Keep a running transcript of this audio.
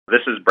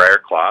This is Briar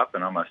Klopp,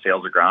 and I'm a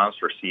sales agronomist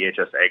for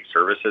CHS Ag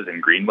Services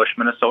in Greenbush,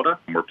 Minnesota.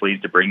 And we're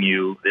pleased to bring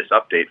you this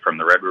update from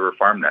the Red River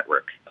Farm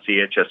Network.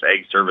 CHS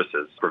Ag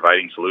Services,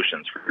 providing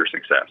solutions for your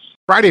success.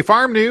 Friday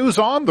Farm News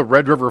on the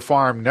Red River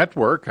Farm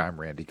Network. I'm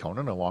Randy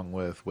Koenen, along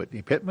with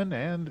Whitney Pittman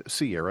and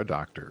Sierra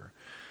Doctor.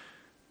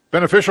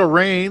 Beneficial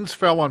rains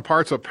fell on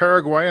parts of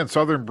Paraguay and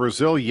southern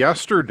Brazil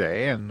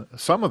yesterday, and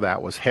some of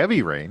that was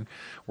heavy rain.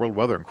 World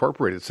Weather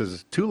Incorporated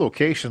says 2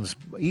 locations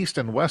east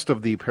and west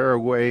of the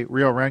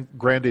Paraguay-Rio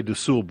Grande do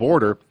Sul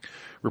border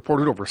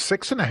reported over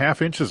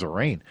 6.5 inches of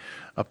rain.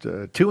 Up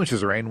to 2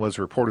 inches of rain was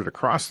reported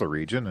across the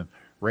region, and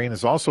rain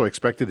is also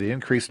expected to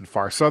increase in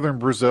far southern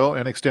Brazil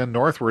and extend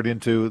northward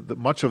into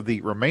much of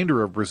the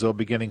remainder of Brazil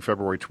beginning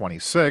February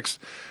 26th.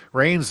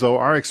 Rains, though,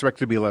 are expected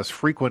to be less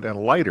frequent and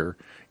lighter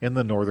in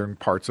the northern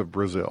parts of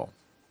Brazil.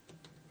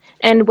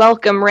 And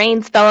welcome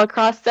rains fell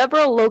across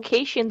several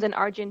locations in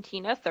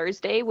Argentina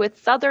Thursday,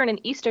 with southern and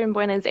eastern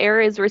Buenos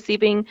Aires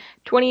receiving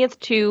 20th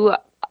to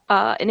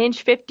an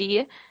inch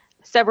 50.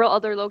 Several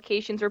other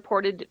locations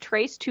reported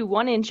trace to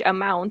 1-inch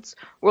amounts.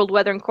 World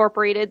Weather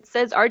Incorporated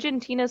says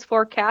Argentina's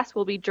forecast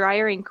will be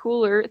drier and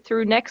cooler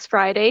through next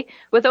Friday,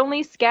 with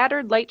only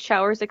scattered light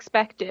showers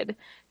expected.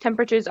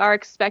 Temperatures are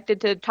expected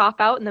to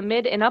top out in the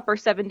mid and upper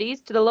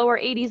 70s to the lower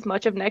 80s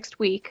much of next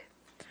week.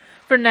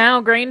 For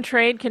now, grain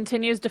trade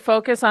continues to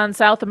focus on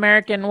South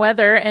American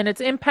weather and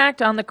its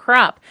impact on the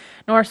crop.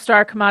 North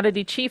Star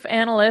Commodity Chief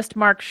Analyst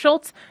Mark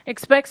Schultz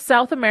expects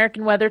South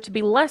American weather to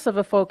be less of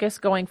a focus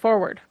going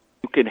forward.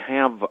 You can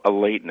have a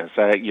lateness.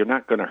 You're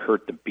not going to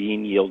hurt the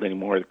bean yield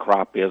anymore. The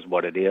crop is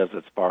what it is.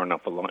 It's far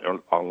enough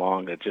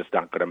along. It's just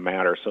not going to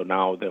matter. So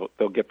now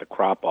they'll get the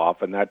crop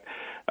off, and that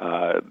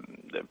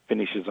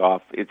finishes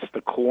off. It's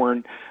the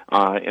corn,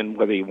 and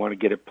whether you want to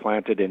get it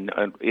planted, and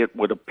it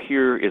would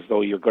appear as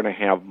though you're going to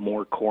have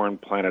more corn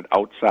planted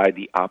outside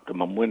the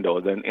optimum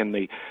window. Then in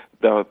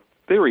the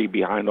theory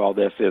behind all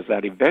this is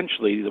that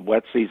eventually the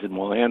wet season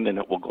will end and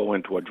it will go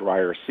into a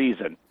drier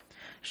season.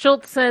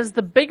 Schultz says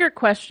the bigger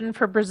question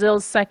for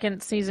Brazil's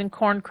second season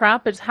corn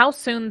crop is how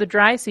soon the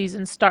dry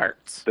season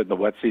starts. Then the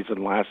wet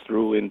season lasts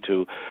through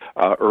into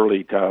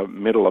early to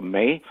middle of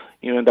May.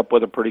 You end up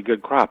with a pretty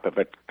good crop. If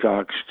it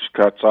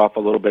cuts off a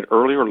little bit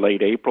earlier,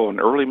 late April and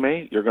early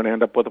May, you're going to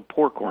end up with a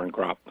poor corn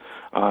crop.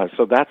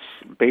 So that's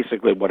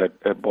basically what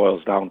it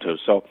boils down to.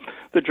 So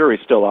the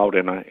jury's still out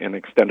in an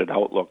extended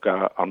outlook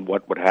on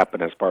what would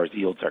happen as far as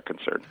yields are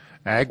concerned.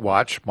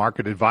 AgWatch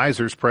Market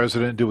Advisors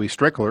President Dewey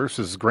Strickler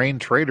says grain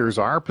traders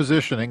are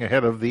positioning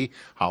ahead of the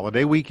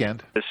holiday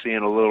weekend.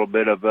 Seeing a little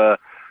bit of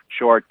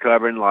short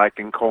covering, like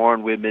in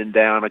corn. We've been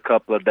down a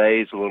couple of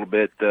days, a little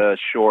bit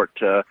short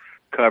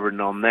covering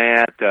on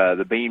that.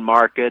 The bean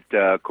market,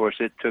 of course,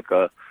 it took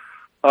a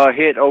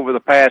hit over the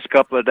past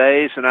couple of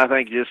days, and I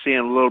think just seeing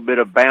a little bit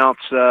of bounce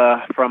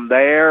from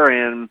there,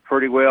 and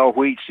pretty well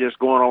wheat's just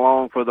going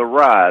along for the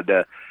ride.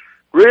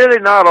 Really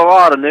not a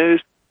lot of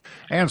news.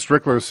 And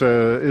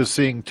Strickler is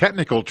seeing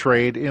technical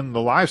trade in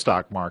the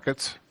livestock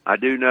markets. I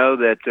do know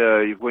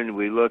that when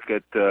we look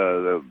at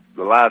the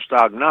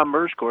livestock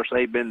numbers, of course,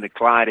 they've been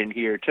declining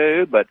here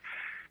too, but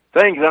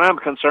things that I'm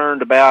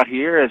concerned about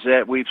here is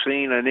that we've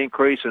seen an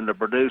increase in the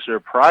producer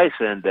price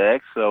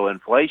index, so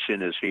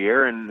inflation is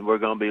here, and we're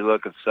going to be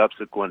looking at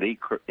subsequent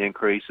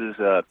increases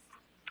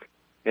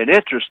in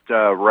interest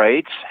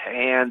rates,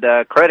 and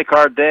credit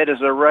card debt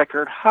is a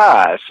record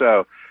high.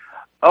 So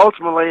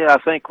ultimately, I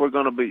think we're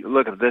going to be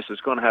looking at this.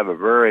 It's going to have a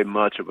very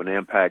much of an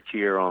impact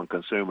here on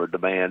consumer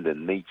demand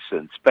in meats,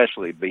 and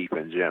especially beef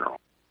in general.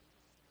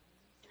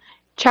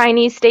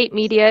 Chinese state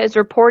media is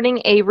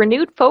reporting a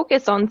renewed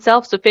focus on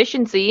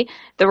self-sufficiency.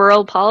 The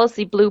Rural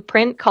Policy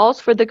Blueprint calls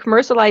for the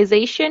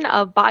commercialization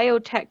of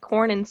biotech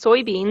corn and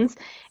soybeans.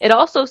 It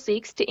also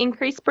seeks to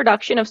increase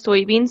production of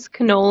soybeans,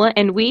 canola,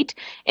 and wheat,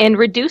 and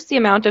reduce the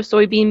amount of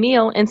soybean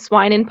meal in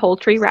swine and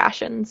poultry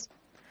rations.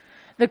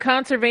 The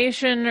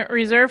Conservation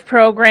Reserve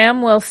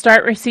Program will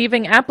start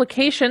receiving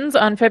applications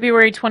on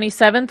February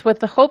 27th with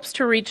the hopes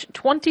to reach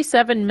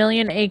 27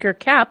 million acre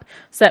cap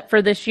set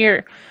for this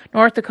year.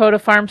 North Dakota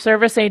Farm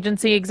Service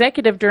Agency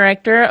Executive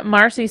Director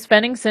Marcy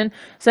Svenningson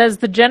says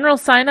the general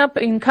sign-up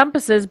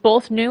encompasses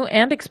both new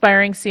and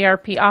expiring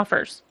CRP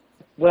offers.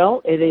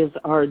 Well, it is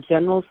our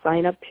general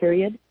sign-up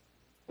period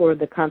for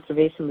the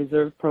Conservation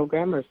Reserve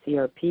Program, or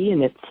CRP,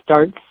 and it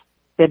starts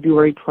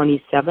February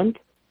 27th.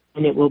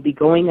 And it will be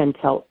going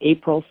until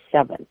April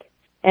 7th.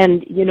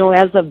 And, you know,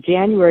 as of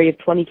January of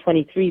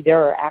 2023,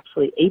 there are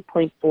actually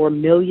 8.4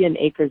 million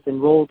acres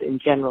enrolled in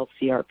general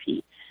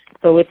CRP.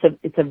 So it's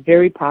a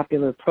very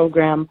popular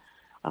program.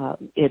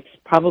 It's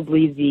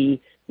probably the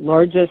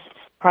largest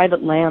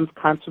private lands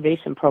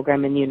conservation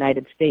program in the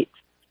United States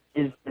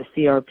is the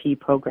CRP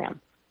program.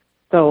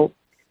 So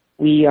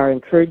we are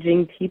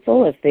encouraging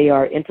people, if they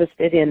are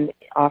interested in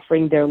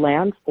offering their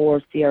land for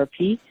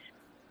CRP.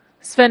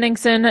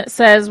 Svenningson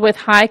says with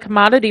high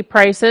commodity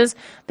prices,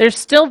 there's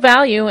still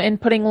value in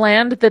putting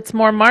land that's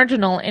more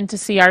marginal into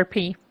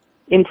CRP.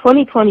 In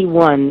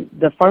 2021,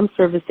 the Farm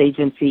Service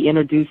Agency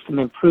introduced some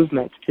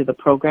improvements to the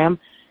program,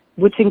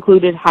 which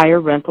included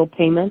higher rental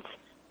payments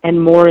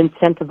and more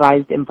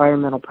incentivized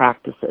environmental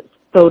practices.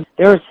 So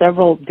there are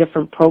several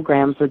different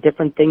programs or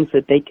different things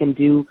that they can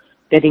do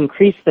that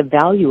increase the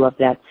value of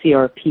that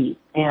CRP.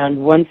 And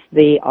once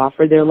they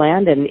offer their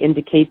land and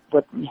indicate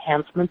what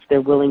enhancements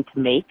they're willing to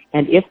make,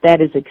 and if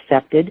that is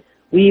accepted,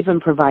 we even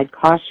provide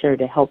cost share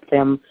to help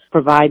them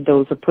provide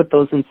those or put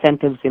those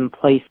incentives in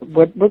place.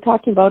 What we're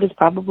talking about is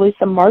probably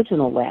some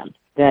marginal land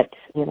that,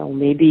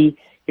 maybe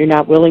you're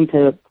not willing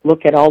to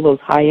look at all those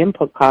high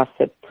input costs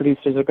that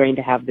producers are going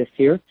to have this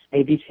year.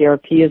 Maybe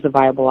CRP is a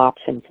viable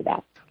option for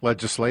that.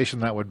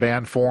 Legislation that would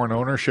ban foreign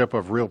ownership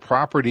of real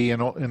property in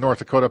North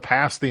Dakota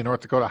passed the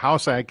North Dakota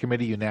House Ag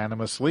Committee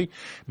unanimously.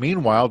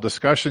 Meanwhile,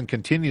 discussion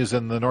continues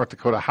in the North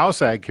Dakota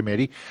House Ag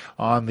Committee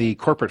on the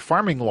corporate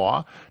farming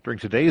law. During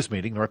today's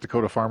meeting, North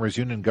Dakota Farmers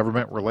Union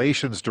Government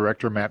Relations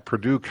Director Matt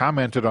Perdue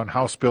commented on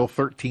House Bill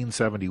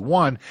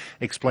 1371,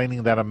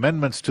 explaining that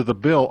amendments to the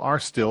bill are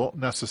still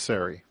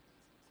necessary.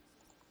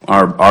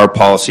 Our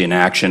policy in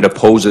action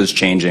opposes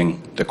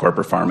changing the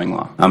corporate farming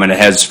law. And it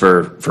has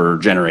for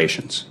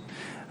generations.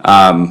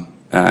 Over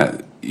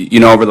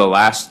the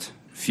last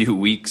few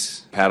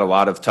weeks, had a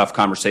lot of tough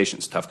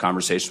conversations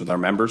with our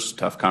members,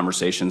 tough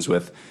conversations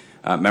with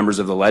members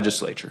of the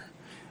legislature.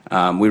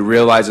 We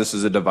realize this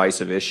is a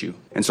divisive issue.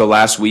 And so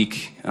last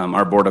week,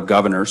 our Board of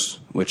Governors,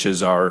 which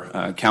is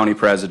our county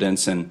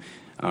presidents and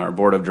our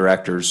Board of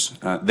Directors,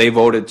 they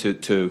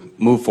voted to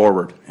move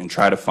forward and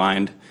try to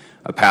find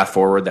a path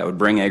forward that would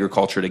bring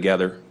agriculture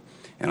together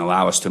and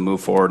allow us to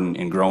move forward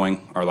in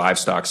growing our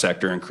livestock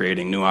sector and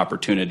creating new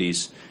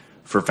opportunities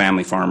for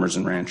family farmers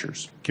and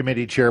ranchers.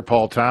 Committee Chair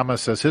Paul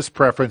Thomas says his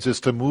preference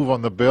is to move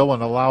on the bill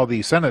and allow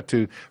the Senate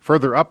to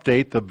further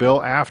update the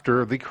bill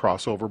after the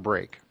crossover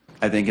break.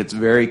 I think it's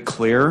very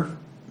clear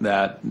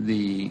that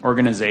the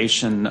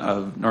organization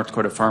of North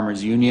Dakota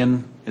Farmers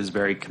Union is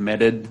very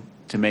committed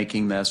to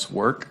making this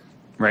work.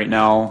 Right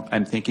now,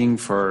 I'm thinking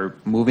for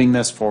moving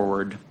this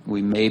forward,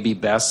 we may be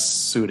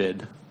best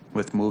suited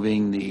with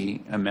moving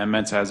the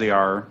amendments as they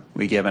are.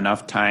 We give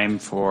enough time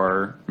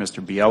for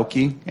Mr.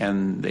 Bielke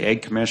and the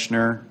Ag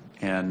Commissioner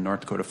and North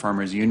Dakota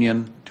Farmers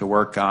Union to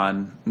work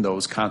on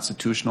those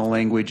constitutional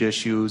language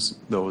issues,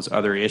 those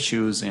other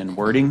issues in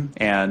wording,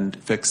 and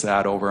fix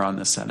that over on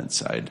the Senate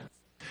side.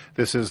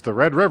 This is the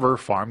Red River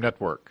Farm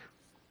Network.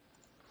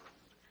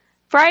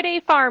 Friday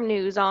farm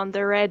news on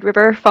the Red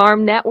River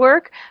Farm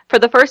Network. For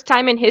the first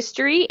time in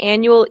history,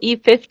 annual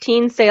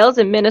E15 sales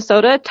in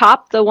Minnesota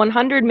topped the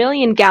 100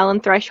 million gallon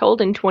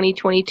threshold in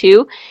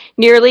 2022.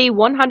 Nearly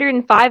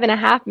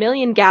 105.5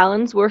 million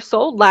gallons were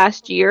sold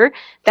last year.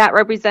 That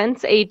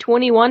represents a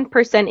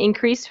 21%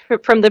 increase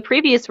from the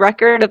previous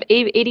record of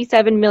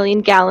 87 million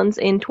gallons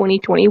in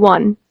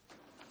 2021.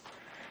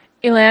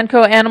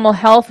 Elanco Animal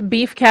Health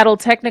beef cattle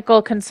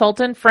technical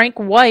consultant Frank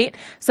White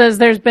says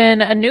there's been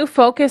a new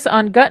focus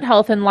on gut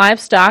health in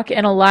livestock,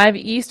 and a live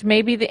yeast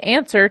may be the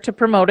answer to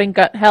promoting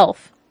gut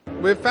health.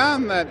 We've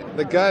found that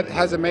the gut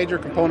has a major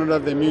component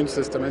of the immune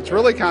system. It's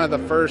really kind of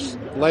the first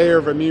layer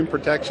of immune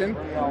protection,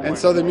 and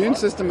so the immune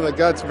system of the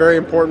gut's very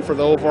important for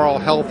the overall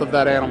health of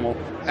that animal.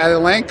 At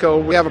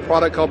Elanco, we have a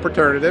product called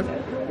Paternative,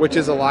 which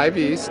is a live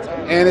yeast,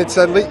 and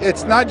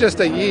it's not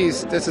just a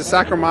yeast, it's a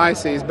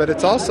Saccharomyces, but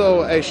it's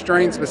also a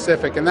strain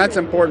specific, and that's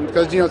important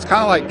because it's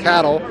kind of like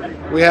cattle.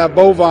 We have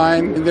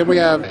bovine, and then we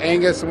have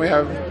Angus, and we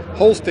have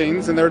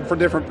Holsteins, and they're for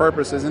different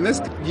purposes. And this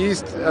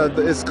yeast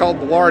is called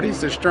Boulardii,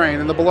 the strain,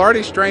 and the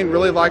Boulardii strain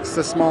really likes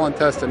the small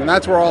intestine, and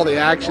that's where all the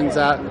action's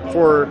at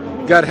for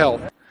gut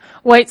health.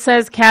 White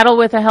says cattle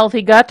with a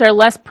healthy gut are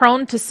less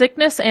prone to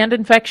sickness and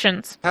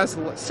infections. It has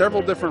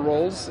several different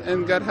roles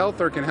in gut health,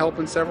 or can help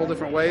in several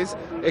different ways.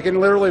 It can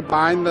literally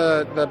bind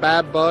the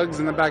bad bugs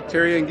and the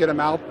bacteria and get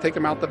them out, take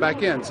them out the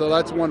back end. So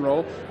that's one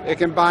role. It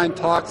can bind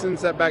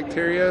toxins that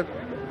bacteria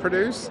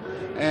produce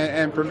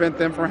and prevent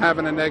them from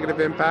having a negative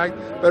impact.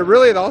 But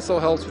really it also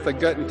helps with the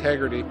gut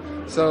integrity.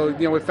 So,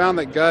 we found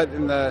that gut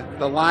and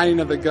the lining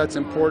of the gut's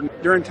important.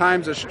 During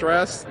times of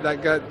stress,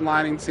 that gut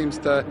lining seems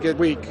to get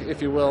weak,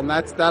 if you will, and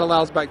that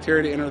allows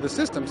bacteria to enter the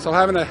system. So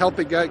having a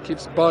healthy gut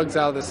keeps bugs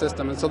out of the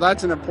system, and so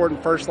that's an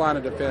important first line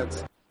of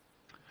defense.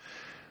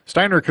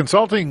 Steiner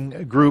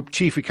Consulting Group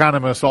Chief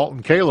Economist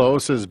Alton Kalo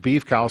says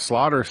beef cow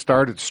slaughter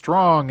started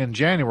strong in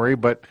January,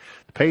 but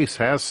the pace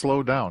has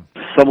slowed down.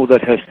 Some of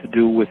that has to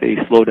do with a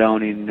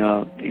slowdown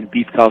in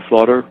beef cow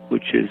slaughter,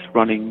 which is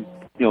running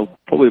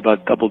probably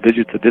about double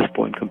digits at this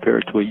point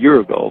compared to a year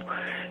ago.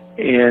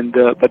 And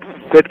but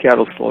fed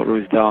cattle slaughter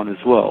is down as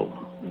well.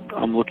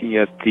 I'm looking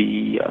at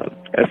the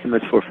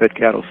estimates for fed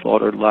cattle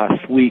slaughter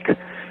last week.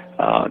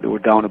 They were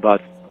down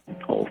about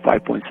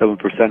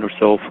 5.7% or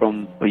so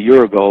from a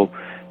year ago.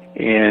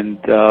 And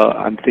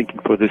I'm thinking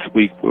for this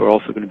week we're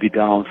also going to be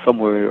down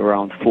somewhere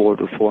around 4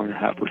 to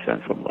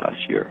 4.5% from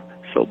last year.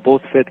 So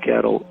both fed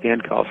cattle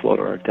and cow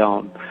slaughter are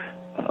down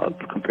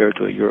compared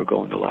to a year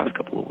ago in the last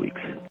couple of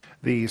weeks.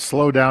 The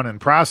slowdown in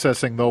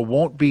processing, though,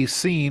 won't be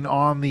seen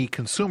on the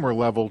consumer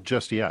level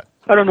just yet.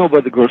 I don't know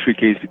about the grocery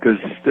case because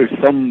it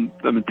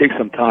takes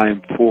some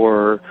time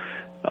for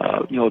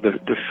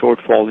the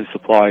shortfall in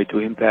supply to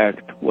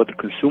impact what the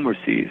consumer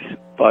sees.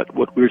 But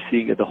what we're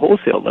seeing at the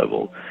wholesale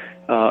level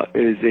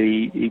is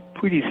a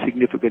pretty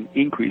significant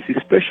increase,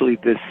 especially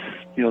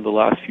the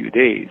last few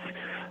days.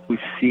 We've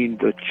seen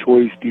the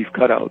choice beef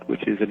cutout,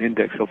 which is an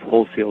index of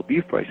wholesale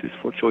beef prices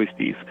for choice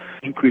beef,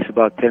 increase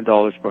about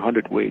 $10 per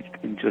hundredweight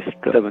in just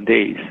 7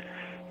 days.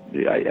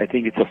 I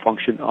think it's a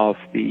function of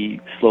the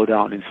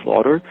slowdown in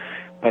slaughter,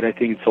 but I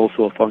think it's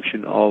also a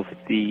function of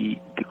the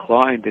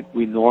decline that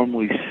we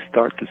normally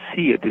start to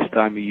see at this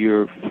time of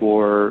year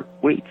for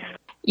weights.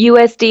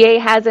 USDA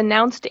has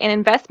announced an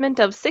investment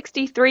of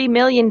 $63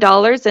 million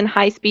in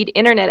high-speed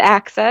internet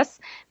access.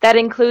 That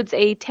includes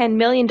a $10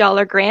 million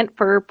grant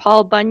for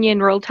Paul Bunyan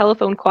Rural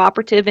Telephone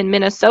Cooperative in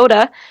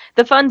Minnesota.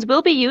 The funds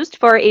will be used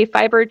for a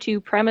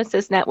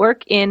fiber-to-premises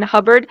network in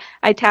Hubbard,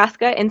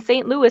 Itasca, and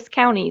St. Louis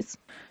counties.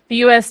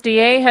 The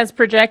USDA has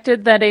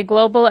projected that a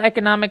global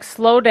economic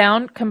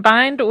slowdown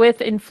combined with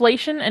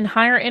inflation and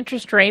higher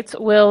interest rates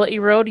will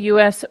erode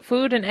U.S.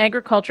 food and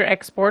agriculture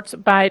exports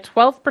by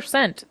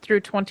 12%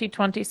 through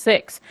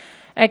 2026.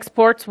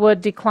 Exports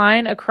would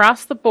decline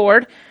across the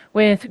board,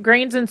 with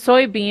grains and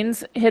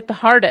soybeans hit the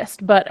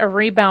hardest, but a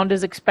rebound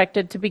is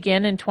expected to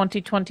begin in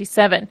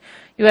 2027.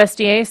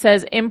 USDA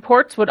says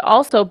imports would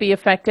also be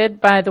affected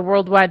by the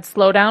worldwide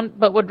slowdown,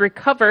 but would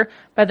recover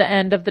by the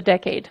end of the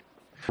decade.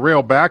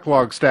 Rail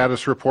backlog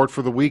status report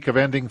for the week of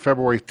ending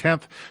February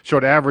 10th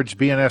showed average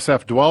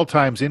BNSF dwell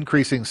times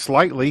increasing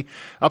slightly,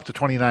 up to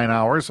 29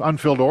 hours.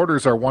 Unfilled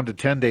orders are 1 to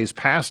 10 days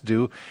past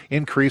due,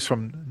 increase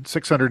from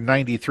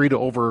 693 to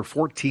over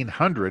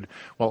 1,400,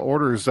 while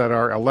orders that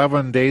are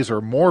 11 days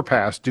or more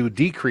past due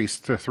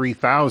decreased to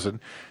 3,000.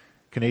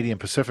 Canadian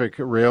Pacific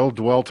Rail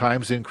dwell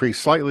times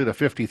increased slightly to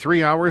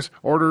 53 hours.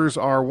 Orders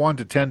are 1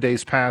 to 10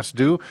 days past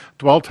due.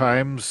 Dwell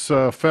times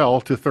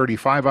fell to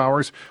 35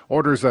 hours.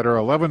 Orders that are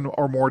 11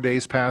 or more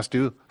days past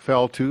due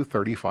fell to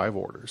 35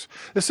 orders.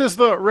 This is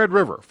the Red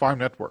River Farm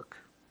Network.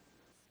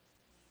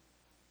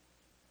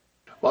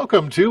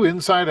 Welcome to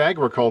Inside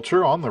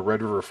Agriculture on the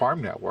Red River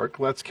Farm Network.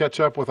 Let's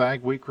catch up with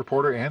Ag Week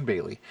reporter Ann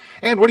Bailey.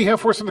 Ann, what do you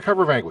have for us on the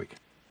cover of Ag Week?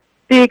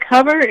 The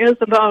cover is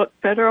about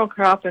federal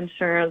crop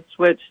insurance,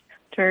 which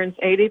turns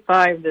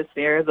 85 this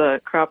year.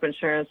 The Crop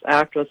Insurance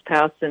Act was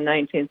passed in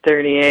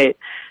 1938,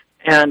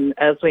 and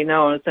as we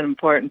know, it's an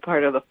important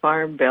part of the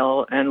Farm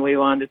Bill, and we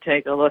wanted to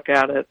take a look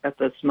at it at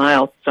this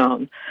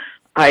milestone.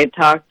 I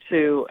talked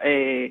to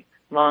a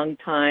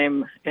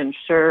longtime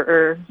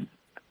insurer,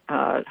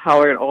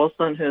 Howard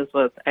Olson, who's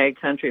with Ag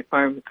Country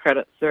Farm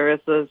Credit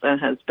Services and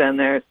has been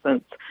there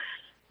since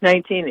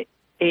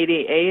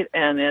 1988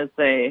 and is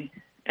an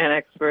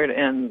expert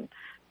in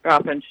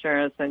crop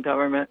insurance and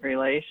government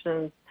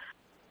relations.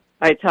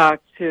 I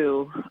talked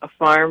to a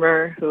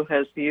farmer who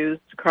has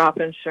used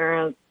crop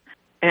insurance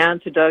and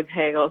to Doug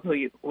Hagel,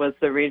 who was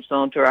the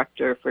regional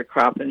director for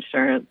crop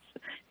insurance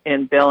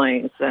in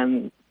Billings,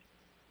 and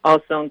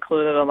also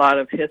included a lot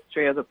of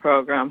history of the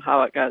program,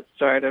 how it got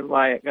started,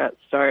 why it got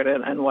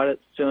started, and what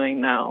it's doing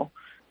now.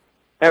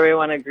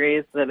 Everyone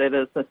agrees that it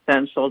is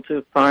essential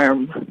to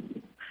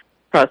farm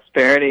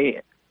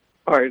prosperity,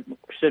 or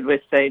should we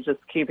say just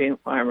keeping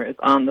farmers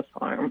on the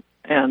farm,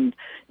 and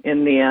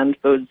in the end,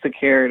 food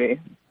security.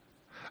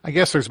 I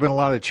guess there's been a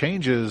lot of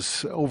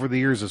changes over the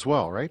years as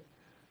well, right?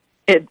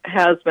 It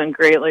has been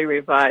greatly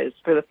revised.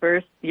 For the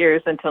first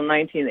years until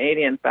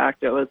 1980, in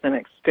fact, it was an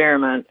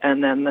experiment,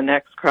 and then the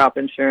next Crop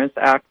Insurance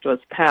Act was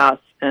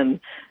passed,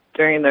 and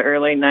during the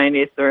early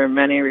 90s, there were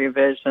many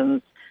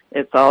revisions.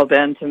 It's all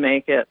been to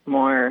make it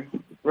more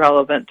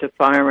relevant to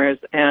farmers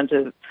and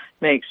to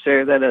make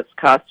sure that it's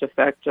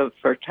cost-effective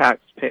for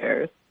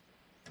taxpayers.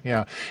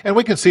 Yeah, and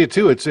we can see it,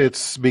 too.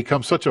 It's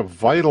become such a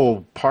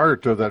vital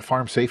part of that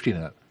farm safety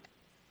net.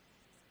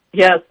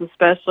 Yes,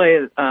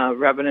 especially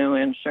revenue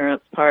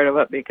insurance part of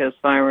it, because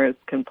farmers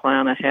can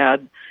plan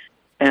ahead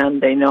and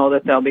they know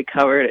that they'll be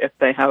covered if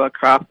they have a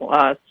crop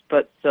loss,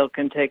 but still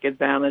can take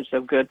advantage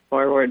of good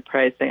forward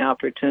pricing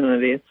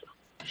opportunities.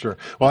 Sure.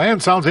 Well, Ann,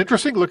 sounds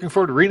interesting. Looking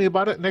forward to reading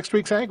about it next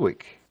week's Ag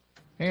Week.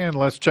 And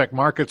let's check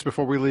markets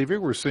before we leave here.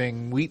 We're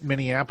seeing wheat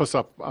Minneapolis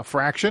up a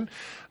fraction.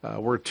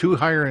 We're 2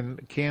 higher in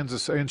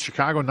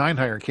Chicago, 9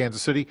 higher in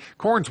Kansas City.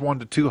 Corn's 1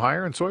 to 2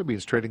 higher, and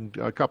soybeans trading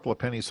a couple of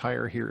pennies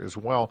higher here as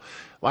well.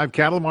 Live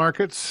cattle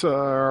markets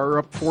are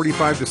up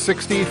 45 to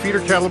 60.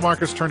 Feeder cattle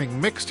markets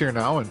turning mixed here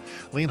now, and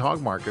lean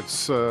hog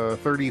markets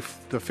 30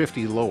 to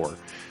 50 lower.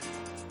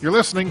 You're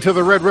listening to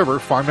the Red River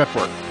Farm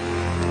Network.